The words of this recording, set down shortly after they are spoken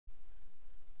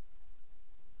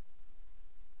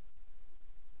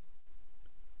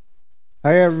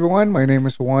Hi everyone, my name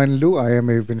is Juan Lu. I am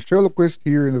a ventriloquist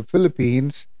here in the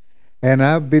Philippines, and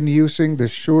I've been using the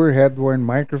Shure Headworn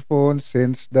microphone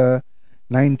since the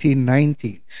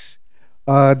 1990s.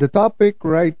 The topic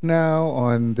right now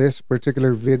on this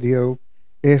particular video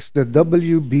is the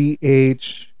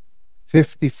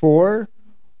WBH54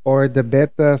 or the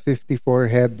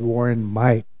Beta54 Headworn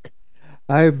mic.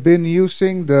 I've been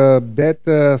using the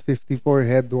Beta54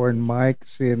 Headworn mic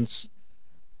since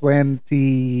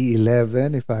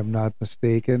 2011, if I'm not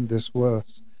mistaken. This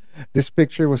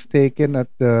picture was taken at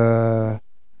the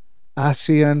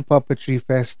ASEAN Puppetry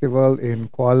Festival in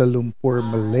Kuala Lumpur,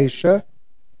 Malaysia,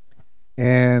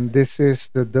 and this is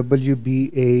the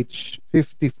WBH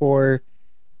 54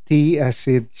 T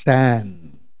acid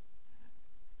tan.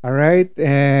 All right,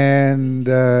 and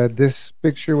this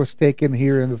picture was taken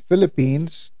here in the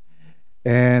Philippines,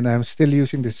 and I'm still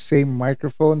using the same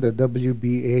microphone, the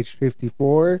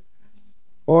WBH54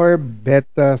 or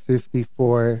Beta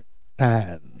 54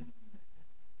 Tan.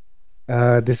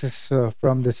 This is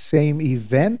from the same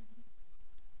event.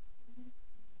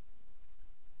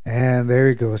 And there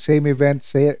you go. Same event,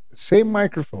 same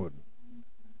microphone.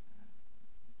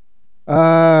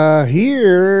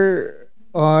 Here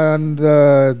on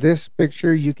this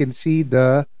picture, you can see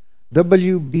the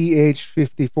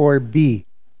WBH54B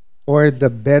or the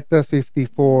Beta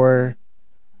 54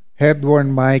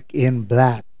 Headworn mic in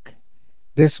black.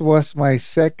 This was my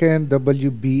second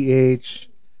WBH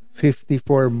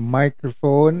 54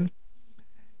 microphone,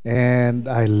 and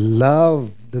I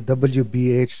love the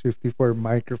WBH 54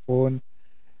 microphone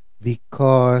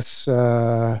because,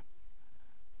 well,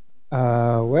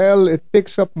 it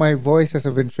picks up my voice as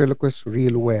a ventriloquist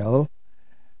real well,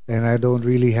 and I don't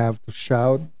really have to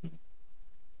shout.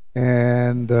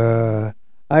 And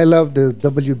I love the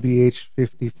WBH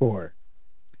 54.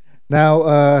 Now,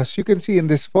 as you can see in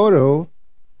this photo,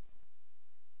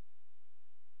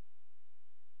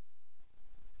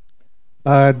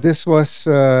 this was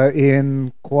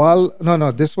this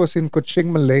was in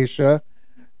Kuching, Malaysia,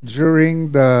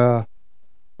 during the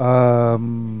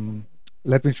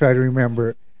let me try to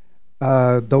remember,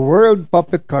 the World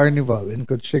Puppet Carnival in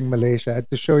Kuching, Malaysia. I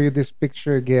had to show you this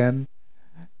picture again,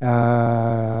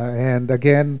 and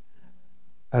again,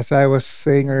 as I was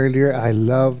saying earlier, I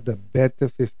love the Beta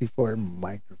 54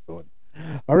 microphone.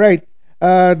 All right.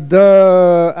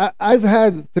 I've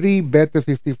had three Beta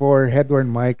 54 Headworn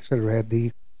mics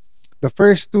already. The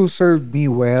first two served me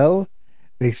well.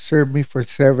 They served me for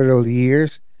several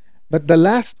years. But the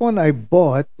last one I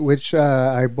bought, which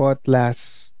I bought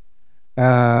last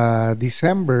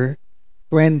December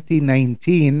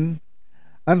 2019,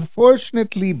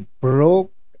 unfortunately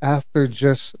broke after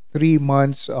just 3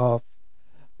 months of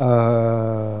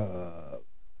uh,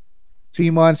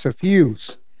 3 months of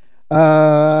use.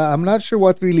 I'm not sure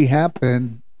what really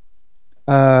happened,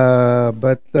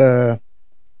 but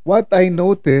what I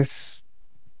noticed,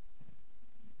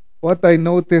 what I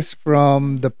noticed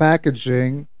from the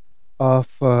packaging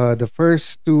of the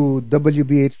first two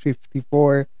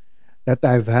WBH54 that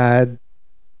I've had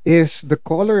is the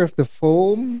color of the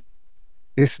foam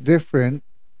is different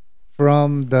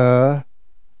from the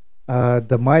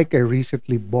mic I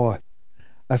recently bought.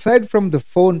 Aside from the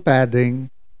phone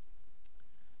padding,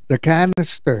 the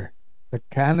canister. The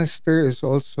canister is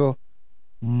also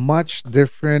much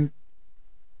different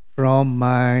from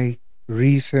my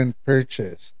recent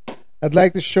purchase. I'd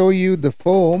like to show you the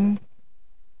foam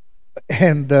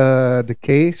and the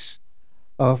case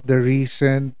of the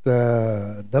recent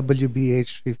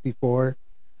WBH54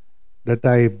 that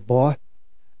I bought.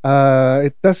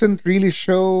 It doesn't really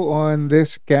show on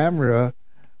this camera,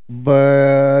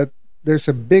 but there's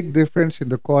a big difference in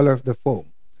the color of the foam.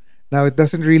 Now, it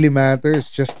doesn't really matter, it's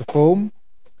just the foam.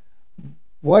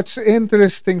 What's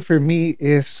interesting for me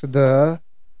is uh,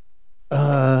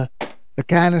 the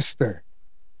canister.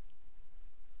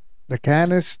 The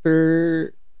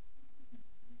canister,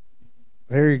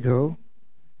 there you go.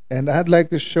 And I'd like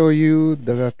to show you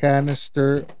the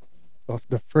canister of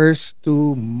the first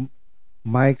two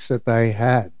mics that I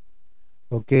had.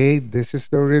 Okay, this is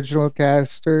the original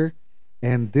canister,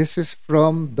 and this is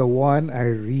from the one I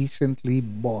recently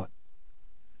bought.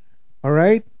 All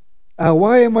right.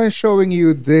 Why am I showing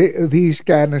you these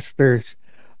canisters?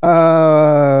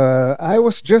 I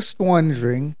was just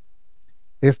wondering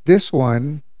if this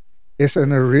one is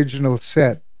an original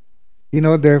set. You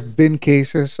know, there have been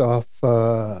cases of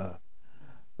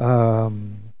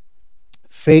um,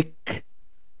 fake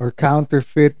or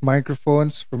counterfeit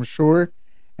microphones from Shure,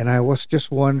 and I was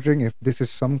just wondering if this is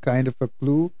some kind of a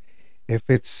clue, if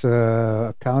it's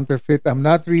a counterfeit. I'm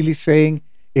not really saying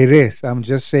it is. I'm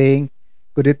just saying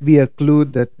Could it be a clue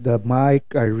that the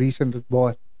mic I recently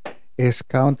bought is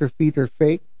counterfeit or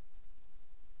fake?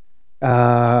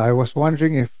 I was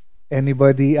wondering if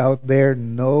anybody out there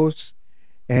knows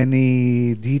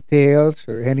any details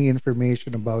or any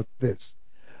information about this.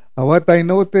 What I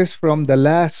noticed from the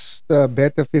last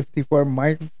Beta 54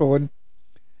 microphone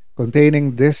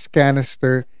containing this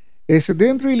canister is it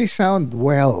didn't really sound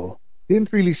well.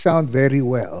 Didn't really sound very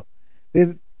well.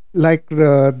 It, like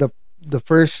the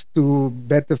first two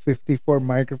Beta 54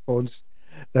 microphones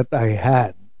that I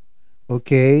had.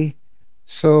 Okay.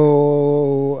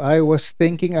 So I was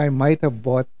thinking I might have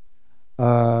bought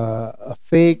a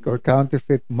fake or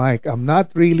counterfeit mic. I'm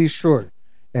not really sure.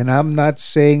 And I'm not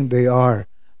saying they are.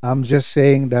 I'm just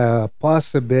saying the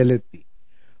possibility.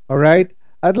 All right.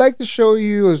 I'd like to show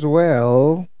you as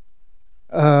well.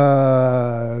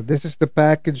 This is the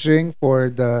packaging for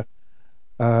the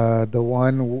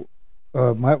one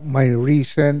my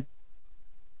recent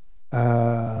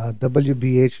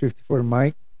WBH54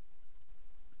 mic.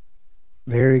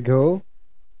 There you go.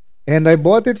 And I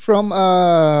bought it from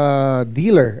a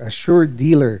dealer, a Shure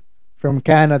dealer from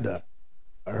Canada.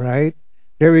 All right.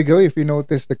 There we go. If you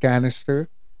notice the canister.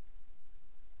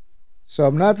 So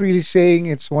I'm not really saying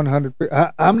it's 100.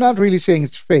 I'm not really saying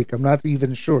it's fake. I'm not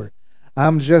even sure.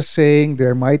 I'm just saying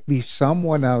there might be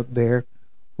someone out there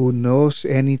who knows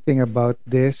anything about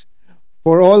this.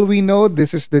 For all we know,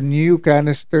 this is the new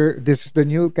canister. This is the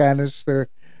new canister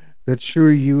that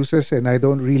Shure uses, and I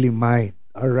don't really mind.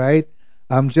 All right.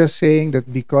 I'm just saying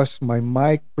that because my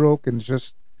mic broke and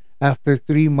just after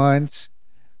 3 months,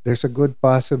 there's a good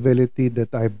possibility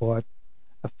that I bought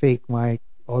a fake mic,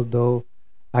 although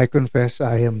I confess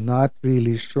I am not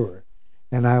really sure.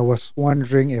 And I was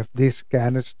wondering if this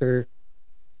canister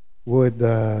would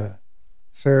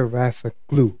serve as a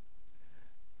clue.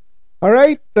 All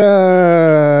right,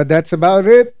 that's about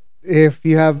it. If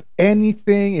you have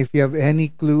anything, if you have any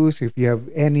clues, if you have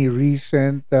any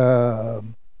recent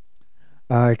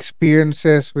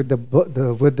experiences with the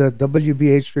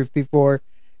WBH54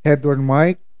 Headworn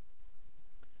mic,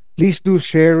 please do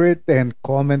share it and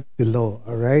comment below.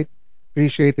 All right,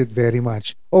 appreciate it very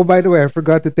much. Oh, by the way, I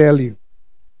forgot to tell you,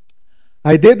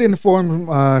 I did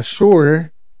inform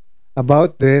Shure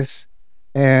about this,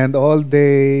 and all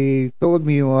they told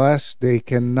me was they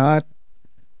cannot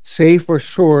say for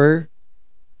sure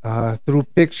through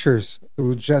pictures,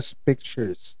 through just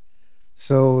pictures.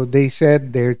 So they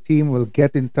said their team will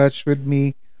get in touch with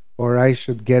me, or I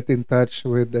should get in touch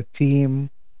with the team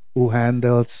who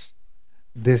handles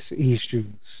these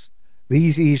issues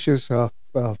of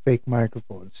fake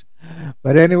microphones.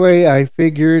 But anyway, I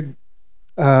figured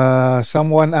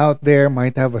someone out there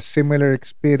might have a similar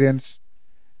experience.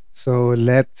 So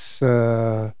let's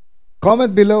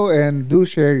comment below and do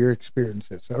share your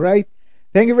experiences. All right.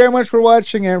 Thank you very much for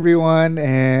watching, everyone,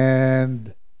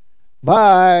 and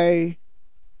bye.